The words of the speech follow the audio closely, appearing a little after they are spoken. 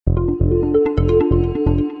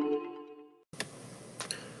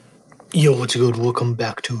Yo, what's good? Welcome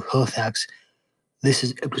back to Health Hacks. This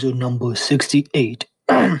is episode number 68.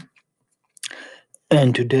 And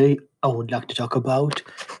today I would like to talk about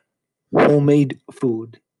homemade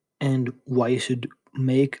food and why you should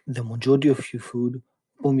make the majority of your food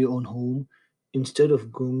from your own home instead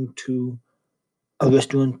of going to a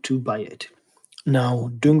restaurant to buy it.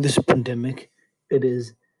 Now, during this pandemic, it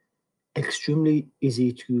is extremely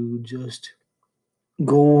easy to just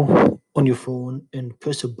go on your phone and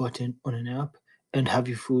press a button on an app and have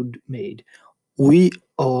your food made. We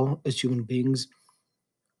all, as human beings,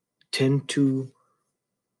 tend to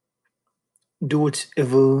do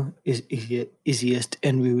whatever is easiest,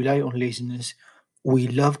 and we rely on laziness. We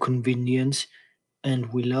love convenience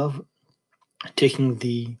and we love taking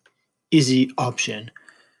the easy option.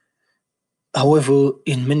 However,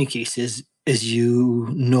 in many cases, as you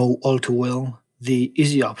know all too well, the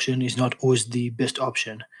easy option is not always the best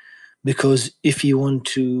option, because if you want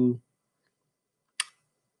to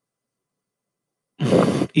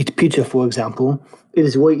eat pizza, for example, it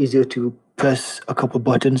is way easier to press a couple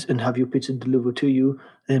buttons and have your pizza delivered to you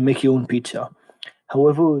than make your own pizza.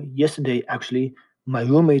 However, yesterday actually, my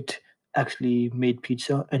roommate actually made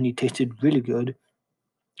pizza and it tasted really good.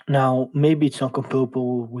 Now, maybe it's not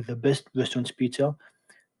comparable with the best restaurant's pizza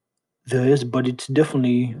there is, but it's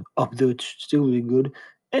definitely up there. It's still really good.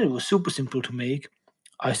 And it was super simple to make.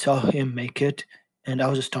 I saw him make it and I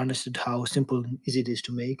was astonished at how simple and easy it is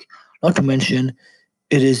to make. Not to mention,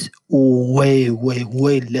 it is way, way,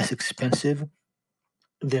 way less expensive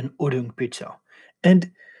than ordering pizza.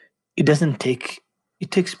 And it doesn't take it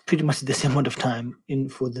takes pretty much the same amount of time in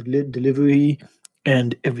for the delivery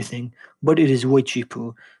and everything, but it is way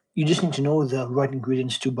cheaper. You just need to know the right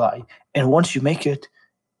ingredients to buy, and once you make it,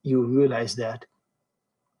 you realize that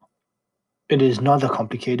it is not that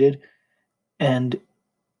complicated, and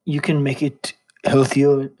you can make it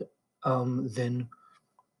healthier than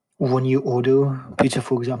when you order pizza,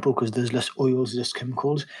 for example, because there's less oils, less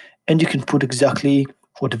chemicals, and you can put exactly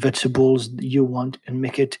what vegetables you want and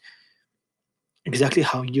make it exactly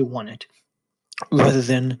how you want it rather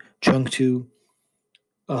than trying to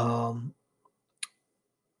um,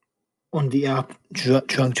 on the app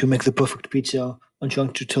trying to make the perfect pizza and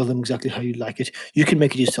trying to tell them exactly how you like it. You can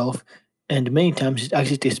make it yourself, and many times it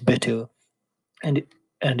actually tastes better. And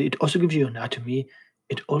it also gives you anatomy.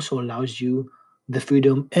 It also allows you the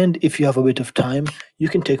freedom. And if you have a bit of time, you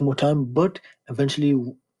can take more time. But eventually,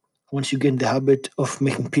 once you get in the habit of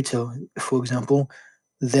making pizza, for example,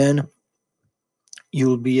 then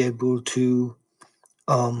you'll be able to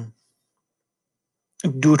um,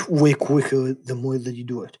 do it way quicker the more that you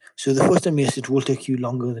do it. So the first time, yes, it will take you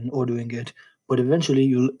longer than ordering it, but eventually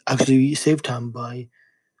you'll actually save time by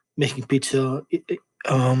making pizza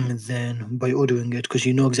than by ordering it because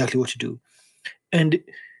you know exactly what to do. And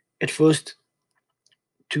at first,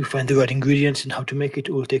 to find the right ingredients and how to make it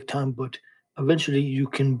will take time, but eventually you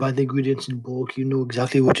can buy the ingredients in bulk. You know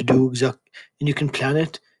exactly what to do, and you can plan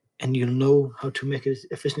it, and you'll know how to make it as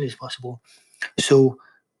efficiently as possible. So,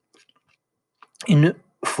 in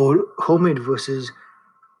for homemade versus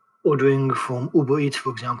ordering from Uber Eats,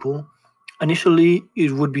 for example, initially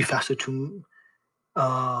it would be faster to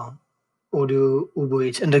uh, order Uber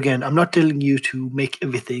Eats. And again, I'm not telling you to make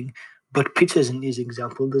everything, but pizza is an easy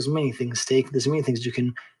example. There's many things, steak, there's many things you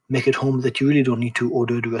can make at home that you really don't need to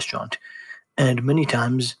order at a restaurant. And many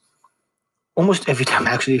times, almost every time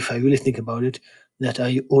actually, if I really think about it, that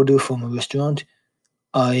I order from a restaurant,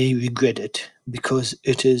 I regret it because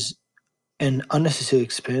it is an unnecessary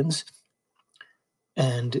expense.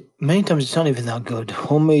 And many times it's not even that good.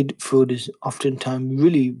 Homemade food is oftentimes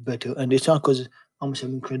really better, and it's not because I'm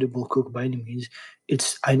some incredible cook by any means.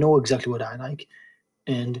 It's I know exactly what I like,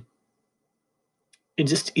 and it's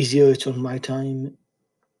just easier. It's on my time.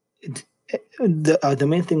 It, the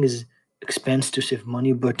main thing is expense to save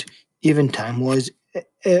money, but even time wise,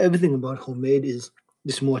 everything about homemade is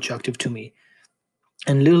just more attractive to me.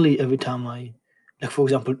 And literally every time like for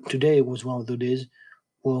example, today was one of the days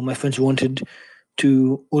where my friends wanted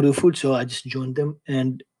to order food, so I just joined them,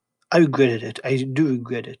 and I regretted it. I do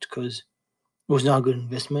regret it because it was not a good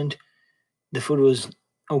investment. The food was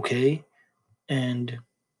okay, and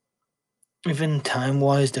even time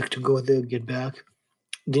wise, like to go there, get back,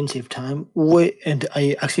 didn't save time. Wait, and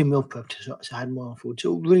I actually meal prepped, so I had more food.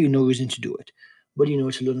 So really, no reason to do it. But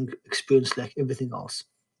it's a learning experience like everything else.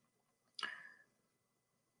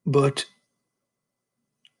 But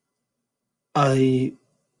I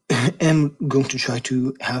am going to try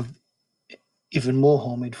to have even more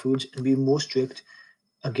homemade foods and be more strict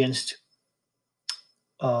against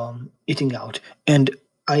eating out. And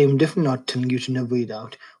I am definitely not telling you to never eat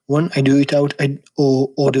out. when I do eat out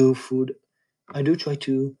or order food, I do try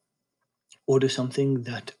to order something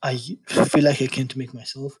that I feel like I can't make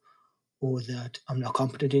myself, or that I'm not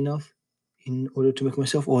competent enough in order to make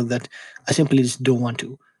myself, or that I simply just don't want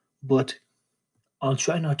to. But I'll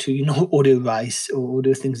try not to, order rice or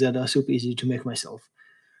order things that are super easy to make myself.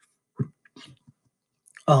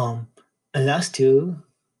 Um, and last year,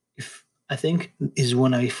 if I think is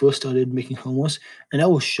when I first started making hummus, and I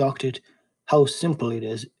was shocked at how simple it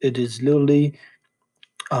is. It is literally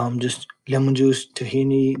just lemon juice,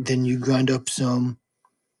 tahini, then you grind up some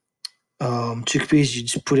chickpeas. You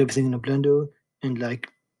just put everything in a blender, and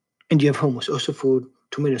and you have hummus. Also for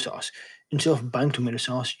tomato sauce, instead of buying tomato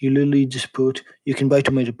sauce, you literally just you can buy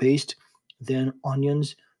tomato paste, then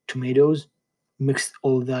onions, tomatoes, mix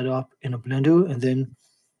all of that up in a blender, and then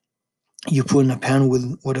you put in a pan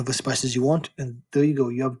with whatever spices you want, and there you go.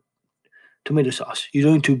 You have tomato sauce. You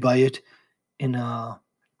don't need to buy it in a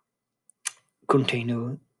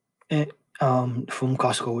container eh, from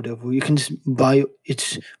Costco or whatever. You can just buy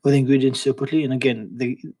it with ingredients separately. And again,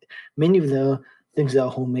 many of the things that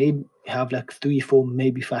are homemade have like three, four,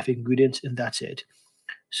 maybe five ingredients, and that's it.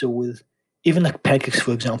 So with even like pancakes,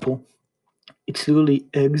 for example, it's literally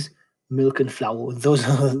eggs, milk, and flour. Those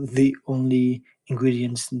are the only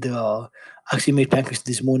ingredients there are. I actually made pancakes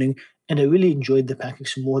this morning, and I really enjoyed the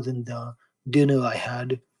pancakes more than the dinner I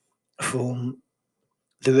had from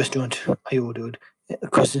the restaurant I ordered.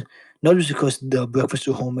 Because not just because the breakfast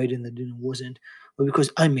was homemade and the dinner wasn't, but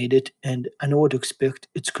because I made it and I know what to expect.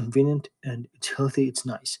 It's convenient and it's healthy. It's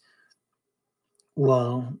nice.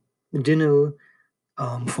 While the dinner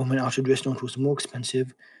from an outside restaurant was more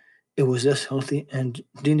expensive, it was less healthy and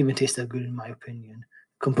didn't even taste that good in my opinion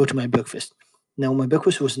compared to my breakfast. Now my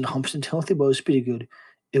breakfast wasn't 100% healthy, but it was pretty good.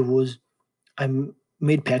 It was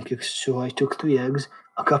made pancakes, so I took three eggs,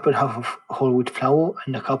 a cup and a half of whole wheat flour,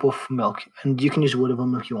 and a cup of milk, and you can use whatever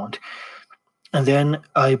milk you want. And then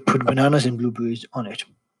I put bananas and blueberries on it.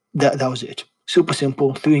 That was it. Super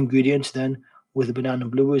simple. Three ingredients. Then with the banana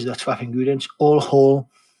and blueberries, that's five ingredients. All whole,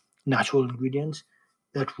 natural ingredients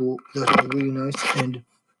that were really nice and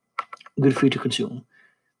good for you to consume.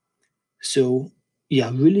 So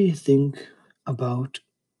yeah, really think about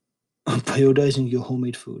prioritizing your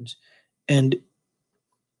homemade foods and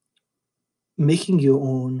making your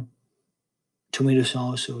own tomato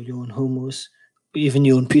sauce or your own hummus, even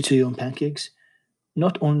your own pizza, your own pancakes.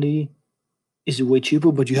 Not only is it way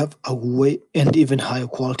cheaper, but you have a way and even higher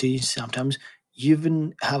quality sometimes. You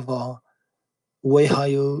even have a way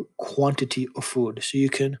higher quantity of food. So you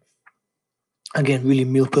can again really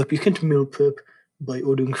meal prep. You can't meal prep by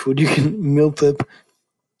ordering food. You can meal prep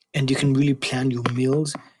and you can really plan your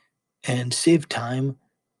meals and save time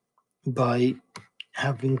by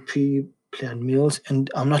having pre-planned meals. And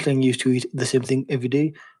I'm not telling you to eat the same thing every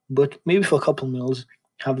day, but maybe for a couple meals,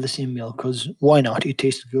 have the same meal because why not? It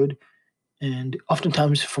tastes good. And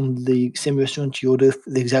oftentimes from the same restaurant, you order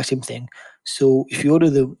the exact same thing. So if you order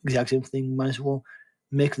the exact same thing, you might as well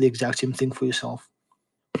make the exact same thing for yourself.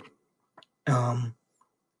 Um,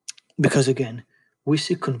 because again, we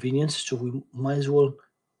seek convenience, so we might as well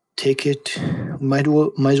take it. Might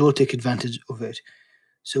as well take advantage of it.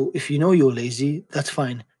 So if you know you're lazy, that's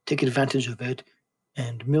fine. Take advantage of it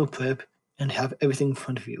and meal prep and have everything in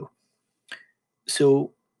front of you.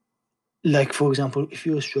 So, like for example, if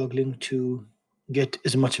you're struggling to get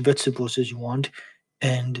as much vegetables as you want,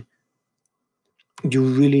 and you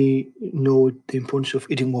really know the importance of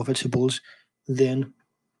eating more vegetables, then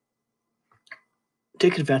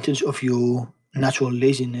take advantage of your natural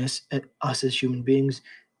laziness us as human beings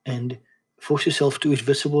and force yourself to eat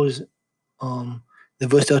vegetables um, the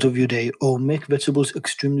first out of your day, or make vegetables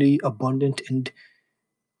extremely abundant and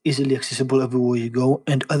easily accessible everywhere you go,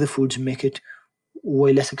 and other foods make it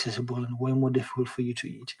way less accessible and way more difficult for you to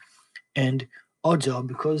eat. And odds are,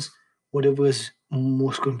 because whatever is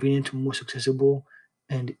most convenient, most accessible,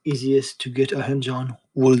 and easiest to get our hands on,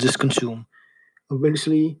 we'll just consume.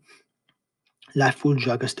 Eventually, life will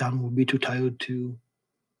drag us down. We'll be too tired to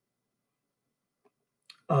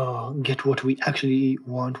get what we actually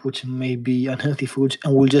want, which may be unhealthy foods,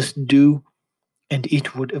 and we'll just do and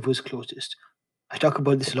eat whatever is closest. I talk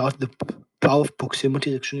about this a lot. The power of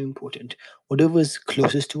proximity is extremely important. Whatever is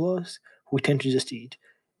closest to us, we tend to just eat.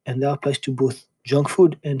 And that applies to both junk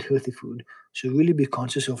food and healthy food. So really be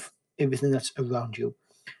conscious of everything that's around you.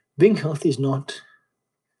 Being healthy is not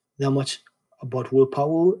that much about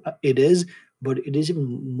willpower. It is, but it is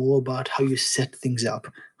even more about how you set things up,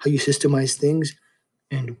 how you systemize things,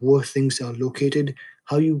 and where things are located,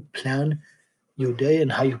 how you plan your day,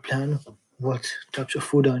 and how you plan what types of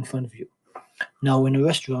food are in front of you. Now, in a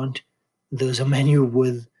restaurant, there's a menu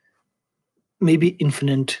with maybe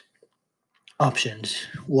infinite options,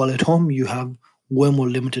 while at home you have way more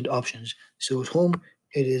limited options. So at home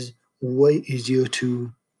it is way easier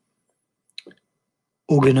to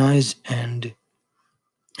organize and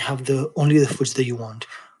have the only the foods that you want.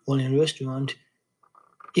 While in a restaurant,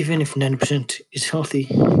 even if 90% is healthy,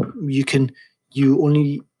 you can you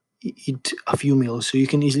only eat a few meals, so you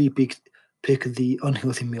can easily pick the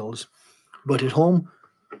unhealthy meals. But at home,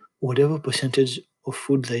 whatever percentage of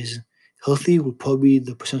food that is healthy will probably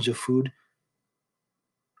the percentage of food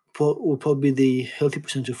will probably the healthy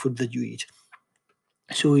percentage of food that you eat.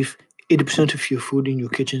 So if 80% of your food in your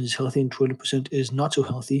kitchen is healthy and 20% is not so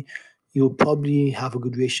healthy, you'll probably have a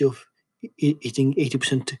good ratio of eating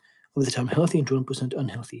 80% of the time healthy and 20%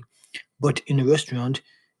 unhealthy. But in a restaurant,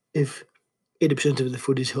 if 80% of the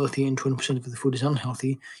food is healthy and 20% of the food is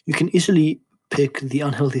unhealthy, you can easily pick the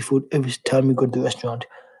unhealthy food every time you go to the restaurant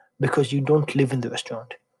because you don't live in the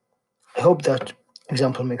restaurant. I hope that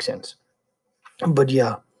example makes sense. But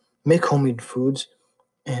yeah, make homemade foods,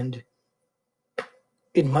 and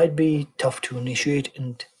it might be tough to initiate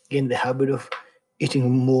and gain the habit of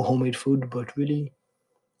eating more homemade food, but really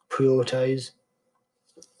prioritize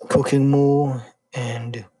cooking more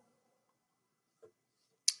and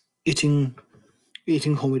eating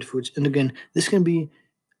eating homemade foods. And again, this can be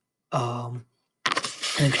um,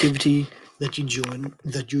 an activity that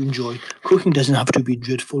you enjoy. Cooking doesn't have to be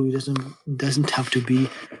dreadful. It doesn't have to be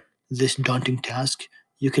this daunting task.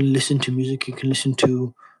 You can listen to music. You can listen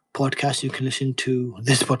to podcasts. You can listen to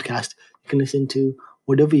this podcast. You can listen to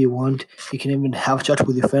whatever you want. You can even have a chat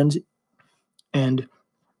with your friends and,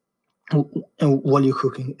 and while you're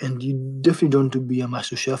cooking. And you definitely don't have to be a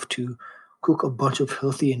master chef to cook a bunch of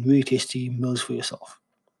healthy and really tasty meals for yourself.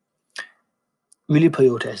 Really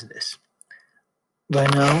prioritize this.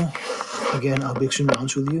 Right now, again, I'll be extremely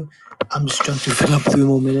honest with you. I'm just trying to fill up 3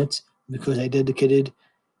 more minutes because I dedicated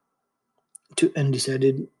to and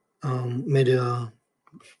made a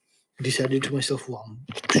decided to myself, well, I'm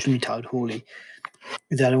extremely tired, holy,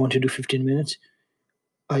 that I want to do 15 minutes.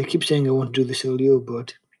 I keep saying I want to do this earlier,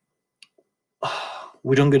 but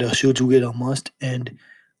we don't get a should, we get a must, and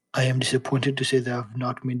I am disappointed to say that I've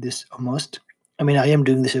not made this a must. I mean, I am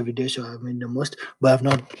doing this every day, so I've made it a must, but I've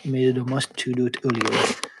not made it a must to do it earlier,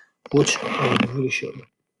 which I really should.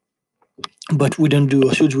 But we don't do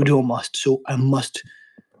a should, we do a must, so I must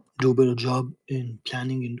do a better job in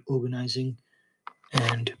planning and organizing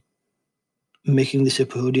and making this a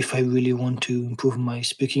priority if I really want to improve my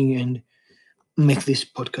speaking and make this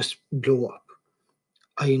podcast blow up.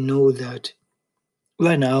 I know that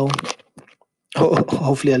right now,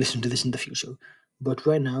 hopefully, I listen to this in the future, but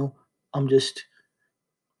right now, I'm just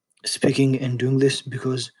speaking and doing this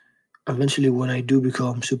because eventually, when I do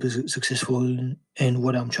become super successful in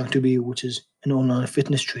what I'm trying to be, which is an online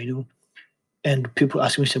fitness trainer, and people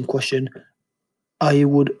ask me some question, I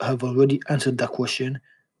would have already answered that question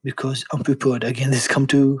because I'm prepared. Again,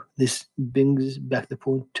 this brings back the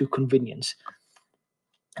point to convenience.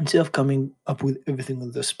 Instead of coming up with everything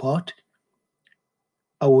on the spot,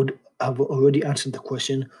 I would have already answered the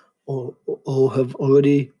question or have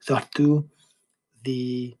already thought through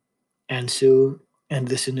the answer and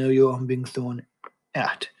the scenario I'm being thrown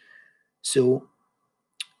at. So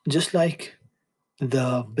just like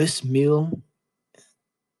the best meal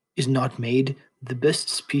is not made, the best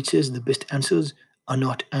speeches, the best answers are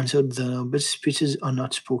not answered, the best speeches are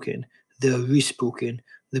not spoken, they are respoken.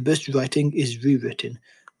 The best writing is rewritten,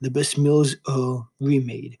 the best meals are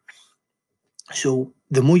remade. So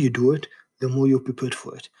the more you do it, the more you're prepared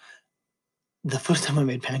for it. The first time I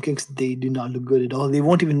made pancakes, they do not look good at all. They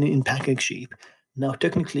weren't even in pancake shape. Now,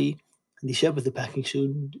 technically, the shape of the pancake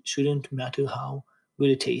shouldn't matter how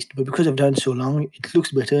good it tastes, but because I've done it so long, it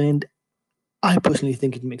looks better, and I personally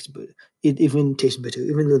think it makes better. It even tastes better,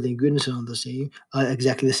 even though the ingredients are not the same, are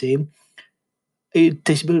exactly the same. It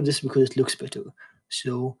tastes better just because it looks better.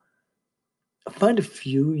 So find a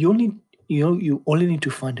few. You only need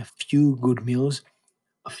to find a few good meals,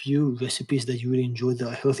 a few recipes that you really enjoy that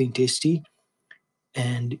are healthy and tasty,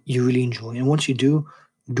 and you really enjoy. And once you do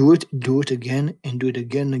it again, and do it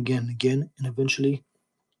again, and again, and again, and eventually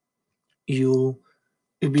you'll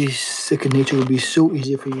it'll be second nature. It'll be so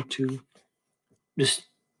easy for you to just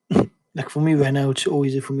like for me right now. It's so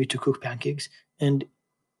easy for me to cook pancakes, and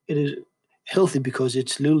it is healthy because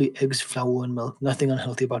it's literally eggs, flour, and milk. Nothing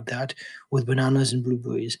unhealthy about that. With bananas and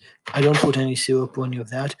blueberries, I don't put any syrup or any of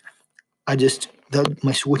that. I just that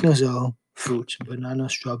my sweeteners are fruits: banana,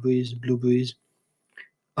 strawberries, blueberries,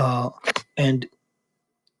 uh, and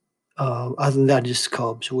other than that, just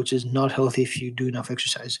carbs, which is not healthy if you do enough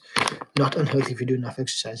exercise. Not unhealthy if you do enough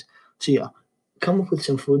exercise. So yeah, come up with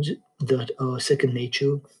some foods that are second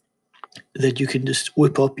nature that you can just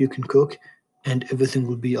whip up, you can cook, and everything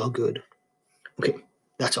will be all good. Okay,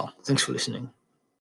 that's all. Thanks for listening.